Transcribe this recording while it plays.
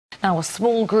Now, a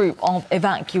small group of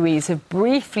evacuees have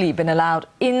briefly been allowed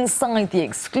inside the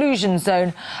exclusion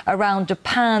zone around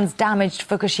Japan's damaged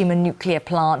Fukushima nuclear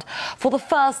plant. For the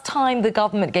first time, the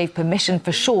government gave permission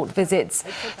for short visits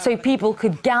so people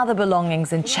could gather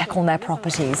belongings and check on their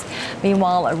properties.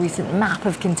 Meanwhile, a recent map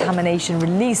of contamination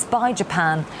released by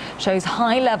Japan shows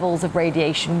high levels of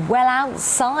radiation well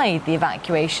outside the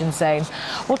evacuation zone.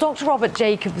 Well, Dr. Robert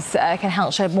Jacobs can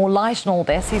help shed more light on all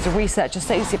this. He's a research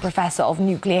associate professor of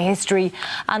nuclear history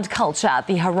and culture at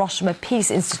the Hiroshima Peace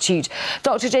Institute.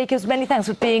 Dr. Jacobs, many thanks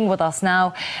for being with us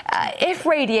now. If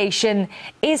radiation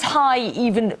is high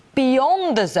even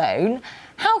beyond the zone,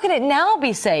 how can it now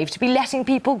be safe to be letting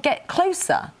people get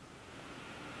closer?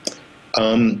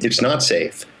 It's not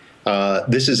safe.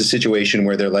 This is a situation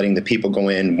where they're letting the people go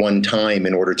in one time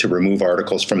in order to remove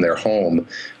articles from their home,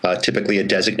 typically a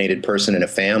designated person in a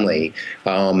family.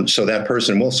 So that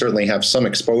person will certainly have some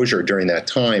exposure during that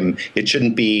time. It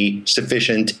shouldn't be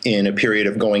sufficient in a period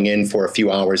of going in for a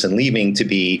few hours and leaving to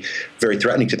be very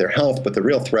threatening to their health, but the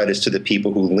real threat is to the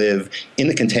people who live in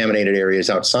the contaminated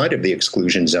areas outside of the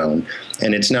exclusion zone.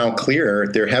 And it's now clear,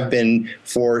 there have been,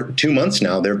 for 2 months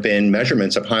now, there have been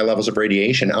measurements of high levels of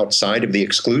radiation outside of the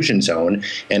exclusion zone.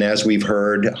 And as we've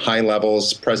heard, high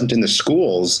levels present in the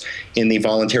schools in the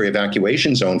voluntary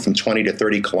evacuation zone from 20 to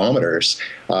 30 kilometers.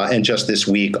 And just this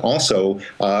week, also,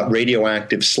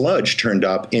 radioactive sludge turned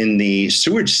up in the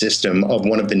sewage system of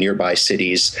one of the nearby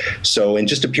cities. So in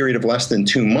just a period of less than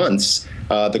 2 months,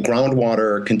 the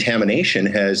groundwater contamination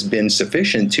has been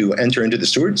sufficient to enter into the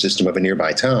sewage system of a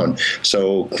nearby town.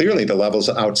 So clearly the levels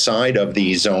outside of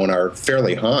the zone are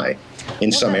fairly high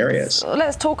in some areas.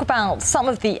 Let's talk about some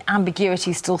of the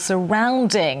ambiguity still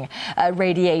surrounding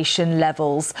radiation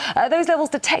levels. Those levels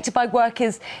detected by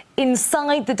workers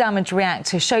inside the damaged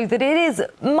reactor show that it is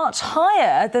much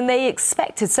higher than they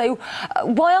expected. So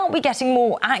why aren't we getting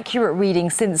more accurate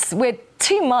readings since we're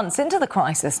 2 months into the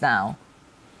crisis now?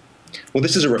 Well,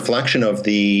 this is a reflection of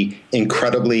the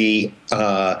incredibly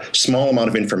small amount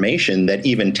of information that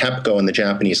even TEPCO and the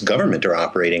Japanese government are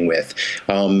operating with.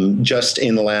 Just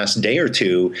in the last day or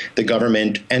two, the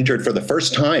government entered for the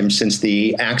first time since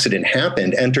the accident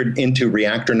happened, entered into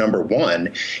reactor number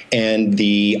 1. And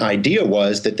the idea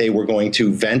was that they were going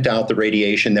to vent out the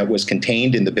radiation that was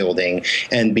contained in the building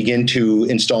and begin to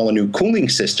install a new cooling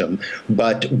system.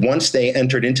 But once they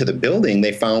entered into the building,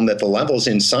 they found that the levels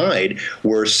inside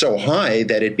were so high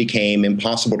that it became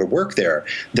impossible to work there.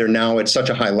 They're now at such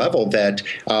a high level that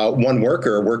one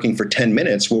worker working for 10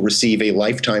 minutes will receive a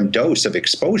lifetime dose of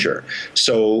exposure.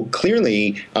 So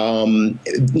clearly,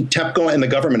 TEPCO and the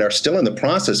government are still in the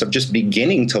process of just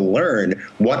beginning to learn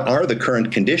what are the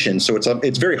current conditions. So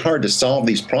it's very hard to solve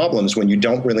these problems when you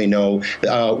don't really know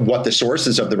what the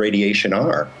sources of the radiation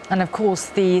are. And of course,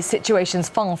 the situation's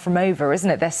far from over, isn't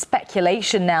it? There's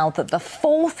speculation now that the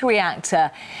 4th reactor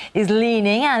is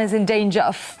leaning and is in danger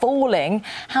of falling.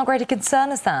 How great a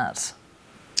concern is that?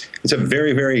 It's a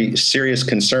very, very serious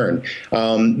concern.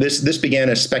 This began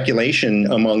as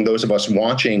speculation among those of us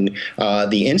watching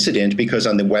the incident, because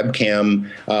on the webcam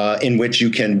in which you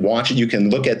can watch it, you can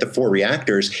look at the 4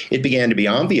 reactors, it began to be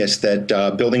obvious that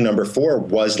building number 4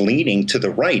 was leaning to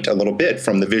the right a little bit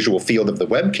from the visual field of the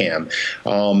webcam.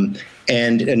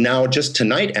 And now just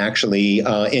tonight, actually,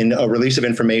 in a release of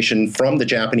information from the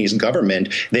Japanese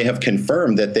government, they have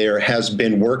confirmed that there has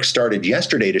been work started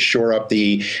yesterday to shore up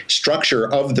the structure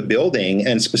of the building,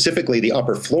 and specifically the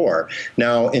upper floor.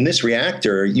 Now, in this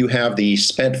reactor, you have the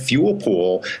spent fuel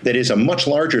pool that is a much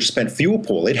larger spent fuel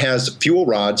pool. It has fuel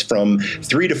rods from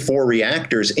 3 to 4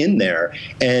 reactors in there.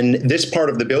 And this part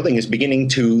of the building is beginning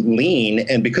to lean.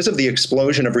 And because of the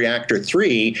explosion of reactor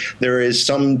 3, there is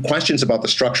some questions about the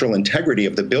structural integrity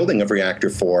of the building of reactor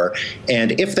 4.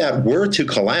 And if that were to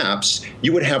collapse,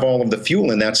 you would have all of the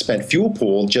fuel in that spent fuel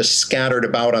pool just scattered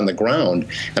about on the ground.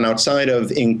 And outside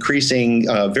of increasing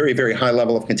very, very high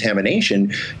level of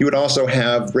contamination, you would also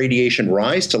have radiation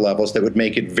rise to levels that would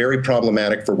make it very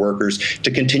problematic for workers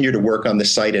to continue to work on the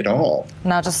site at all.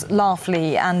 Now, just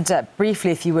lastly and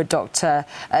briefly, if you would, Dr.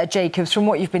 Jacobs, from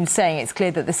what you've been saying, it's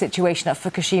clear that the situation at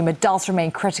Fukushima does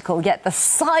remain critical, yet the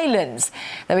silence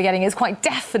that we're getting is quite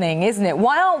deafening, isn't it?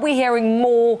 Why aren't we hearing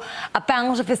more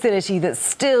about a facility that's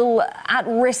still at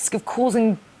risk of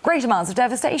causing great amounts of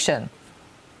devastation?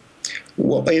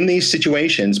 Well, in these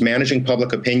situations, managing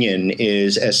public opinion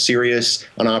is as serious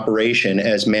an operation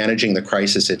as managing the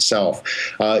crisis itself.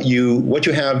 What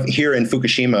you have here in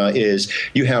Fukushima is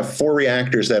you have 4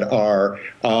 reactors that are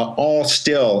all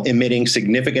still emitting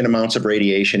significant amounts of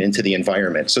radiation into the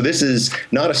environment. So this is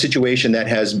not a situation that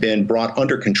has been brought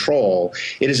under control.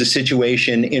 It is a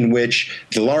situation in which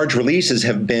the large releases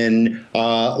have been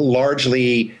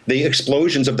largely, the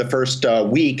explosions of the first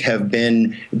week have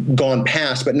been gone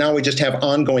past, but now we just have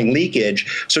ongoing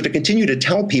leakage. So to continue to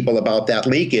tell people about that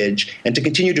leakage and to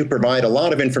continue to provide a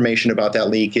lot of information about that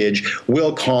leakage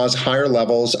will cause higher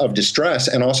levels of distress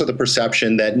and also the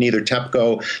perception that neither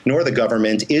TEPCO nor the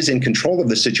government is in control of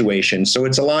the situation. So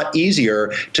it's a lot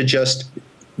easier to just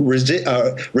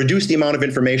reduce the amount of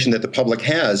information that the public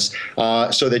has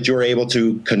so that you're able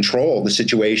to control the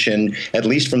situation, at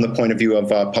least from the point of view of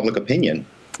public opinion,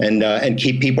 and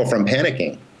keep people from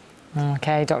panicking.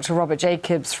 OK, Dr. Robert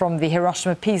Jacobs from the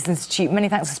Hiroshima Peace Institute, many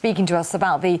thanks for speaking to us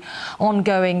about the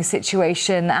ongoing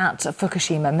situation at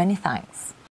Fukushima. Many thanks.